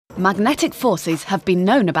magnetic forces have been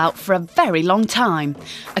known about for a very long time.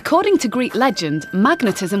 According to Greek legend,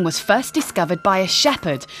 magnetism was first discovered by a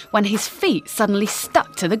shepherd when his feet suddenly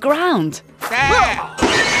stuck to the ground.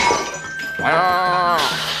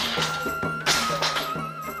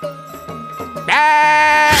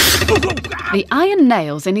 The iron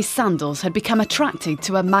nails in his sandals had become attracted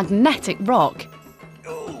to a magnetic rock.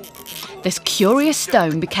 This curious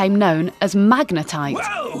stone became known as magnetite,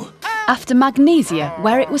 after Magnesia,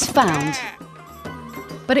 where it was found.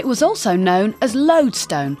 But it was also known as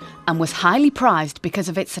lodestone and was highly prized because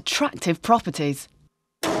of its attractive properties.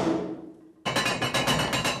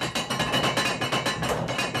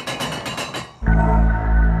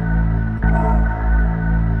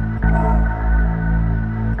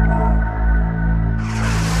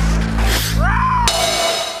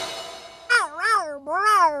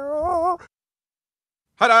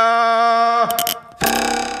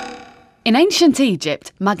 In ancient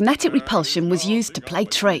Egypt, magnetic repulsion was used to play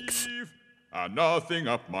tricks. And nothing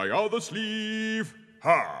up my other sleeve.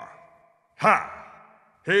 Ha! Ha!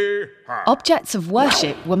 Hey, ha! Objects of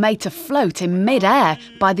worship were made to float in mid-air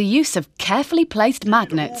by the use of carefully placed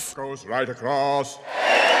magnets. Goes right across.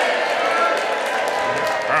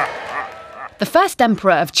 The first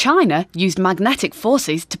emperor of China used magnetic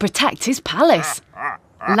forces to protect his palace.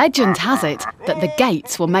 Legend has it that the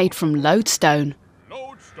gates were made from lodestone.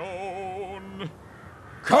 Lodestone.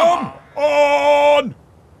 Come on!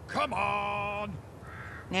 Come on!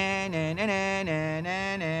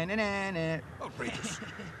 Outrageous.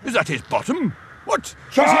 Is that his bottom? What?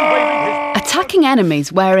 He's waving his... Attacking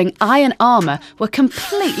enemies wearing iron armour were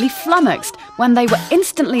completely flummoxed when they were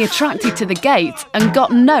instantly attracted to the gates and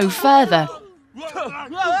got no further.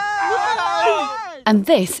 And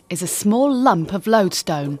this is a small lump of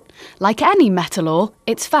lodestone. Like any metal ore,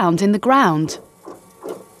 it's found in the ground.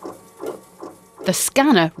 The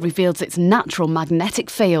scanner reveals its natural magnetic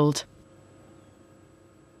field.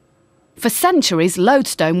 For centuries,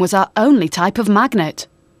 lodestone was our only type of magnet.